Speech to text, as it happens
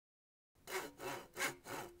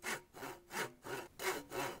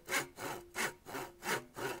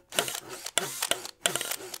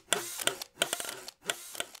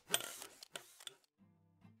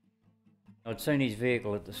I'd seen his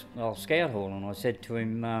vehicle at the old scout hall, and I said to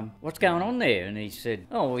him, what's going on there? And he said,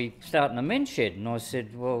 oh, we're starting a men's shed. And I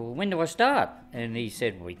said, well, when do I start? And he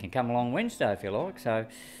said, well, you can come along Wednesday if you like. So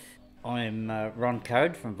I'm Ron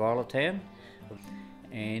Code from Violettown,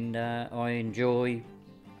 and I enjoy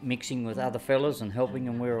mixing with other fellas and helping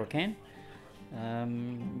them where I can.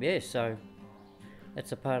 So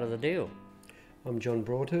that's a part of the deal. I'm John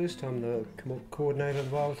Broadhurst, I'm the coordinator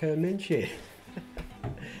of the Violettown Men's Shed.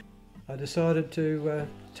 I decided to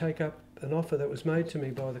take up an offer that was made to me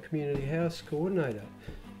by the community house coordinator,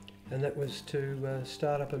 and that was to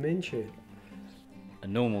start up a men's shed. A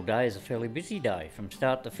normal day is a fairly busy day from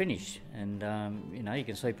start to finish, and you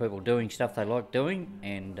can see people doing stuff they like doing,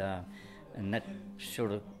 and that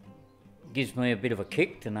sort of gives me a bit of a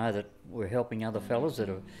kick to know that we're helping other fellas that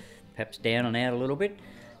are perhaps down and out a little bit.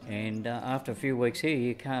 And after a few weeks here,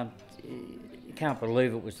 you can't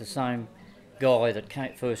believe it was the same guy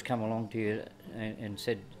that first come along to you and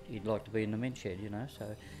said he'd like to be in the men's shed,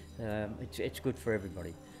 So it's good for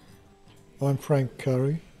everybody. I'm Frank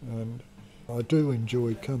Curry, and I do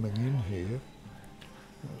enjoy coming in here.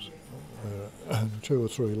 And 2 or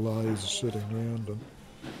 3 lathes sitting around, and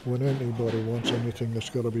when anybody wants anything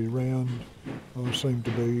that's got to be round, I seem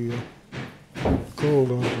to be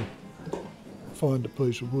called on to find a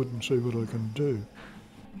piece of wood and see what I can do.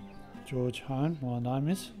 George Hone, my name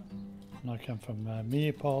is, and I come from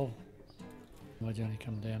Meerpole. I generally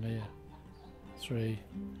come down here 3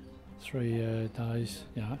 days,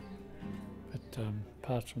 but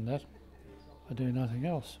apart from that, I do nothing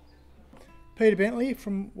else. Peter Bentley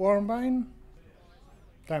from Warrenbane.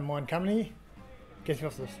 Don't mind coming here, gets me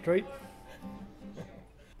off the street.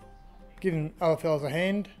 Giving other fellas a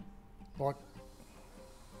hand, like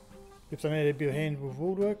if they need a bit of hand with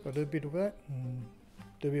woodwork, I do a bit of that, and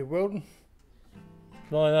do a bit of welding.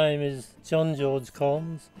 My name is John George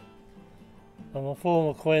Collins. I'm a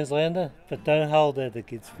former Queenslander, but don't hold that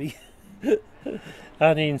against me.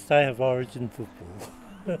 Only in state of origin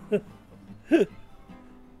football.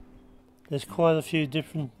 There's quite a few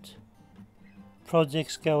different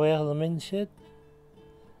projects go out of the men's shed,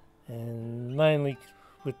 and mainly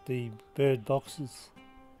with the bird boxes,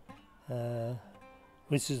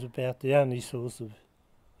 which is about the only source of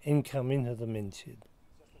income into the men's shed.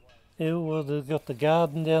 Yeah, well, they've got the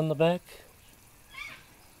garden down the back,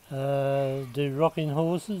 do rocking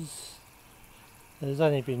horses. There's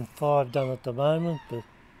only been 5 done at the moment, but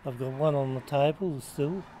I've got 1 on the table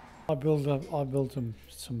still. I built them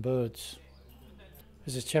some birds.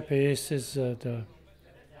 There's a chap here says that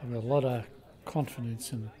I've got a lot of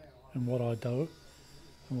confidence in what I do.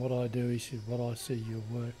 And what I do, he said, what I see your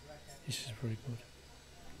work, this is very good.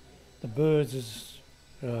 The birds is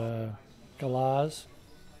galahs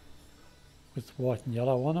with white and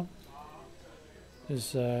yellow on them.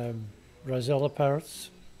 There's rosella parrots.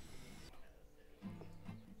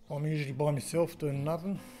 I'm usually by myself doing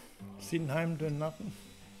nothing, sitting home doing nothing,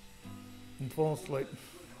 and falling asleep,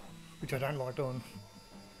 which I don't like doing.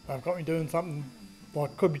 I've got me doing something,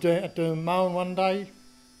 like could be doing mowing one day,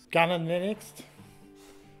 gunning the next,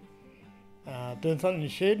 doing something in the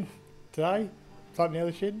shed today, something in the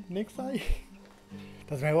other shed next day.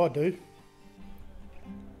 Doesn't matter what I do.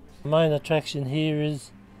 The main attraction here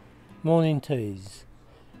is morning teas.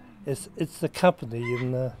 It's the company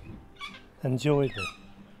and the enjoyment.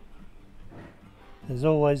 There's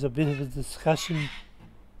always a bit of a discussion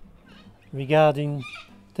regarding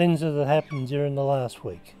things that have happened during the last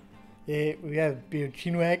week. Yeah, we have a bit of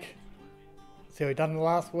chinwag. See what we've done the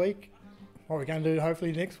last week, what we're going to do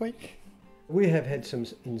hopefully next week. We have had some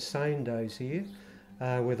insane days here,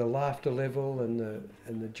 where the laughter level and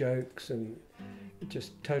the jokes and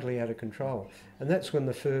just totally out of control. And that's when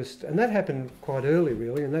and that happened quite early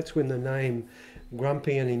really, and that's when the name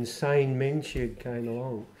Grumpy and Insane Men's Shed came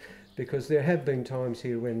along. Because there have been times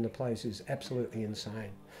here when the place is absolutely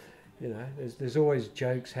insane. There's always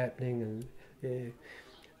jokes happening, and yeah.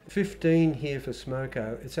 15 here for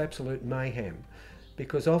Smoko, it's absolute mayhem,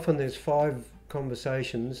 because often there's 5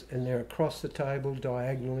 conversations and they're across the table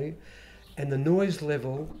diagonally, and the noise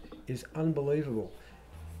level is unbelievable.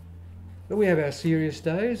 But we have our serious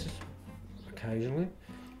days occasionally,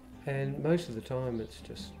 and most of the time it's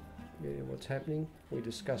just what's happening. We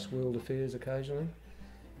discuss world affairs occasionally.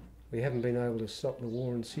 We haven't been able to stop the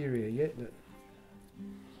war in Syria yet. But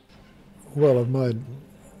Well, I've made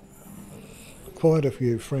quite a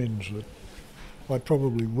few friends that I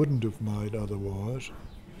probably wouldn't have made otherwise,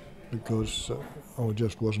 because I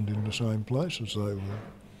just wasn't in the same place as they were.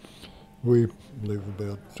 We live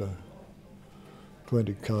about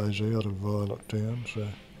 20 k's out of Violettown, so.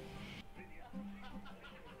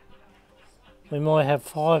 we might have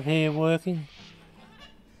 5 here working,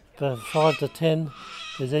 but 5 to 10,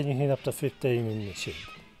 there's anything up to 15 in the shed.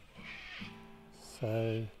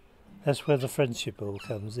 So that's where the friendship all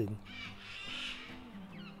comes in.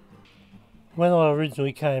 When I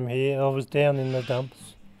originally came here, I was down in the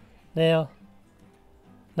dumps. Now,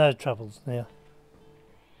 no troubles now.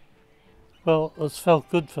 Well, it's felt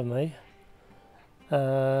good for me.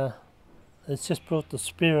 It's just brought the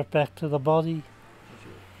spirit back to the body.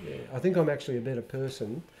 Yeah, I think I'm actually a better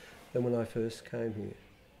person than when I first came here.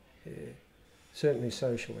 Yeah, certainly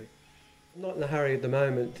socially. I'm not in a hurry at the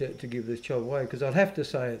moment to give this job away, because I'd have to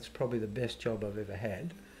say it's probably the best job I've ever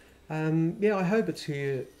had. Yeah, I hope it's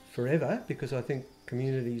here forever, because I think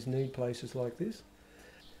communities need places like this.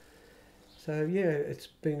 So yeah, it's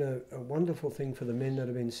been a wonderful thing for the men that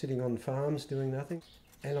have been sitting on farms doing nothing.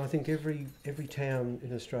 And I think every town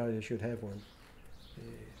in Australia should have one.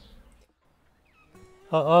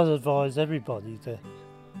 Yeah. I'd advise everybody to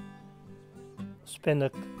spend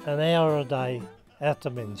an hour a day out the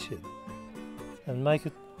men's shed and make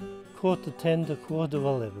it 10:15 to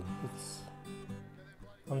 11:15.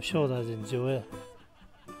 I'm sure they'd enjoy it.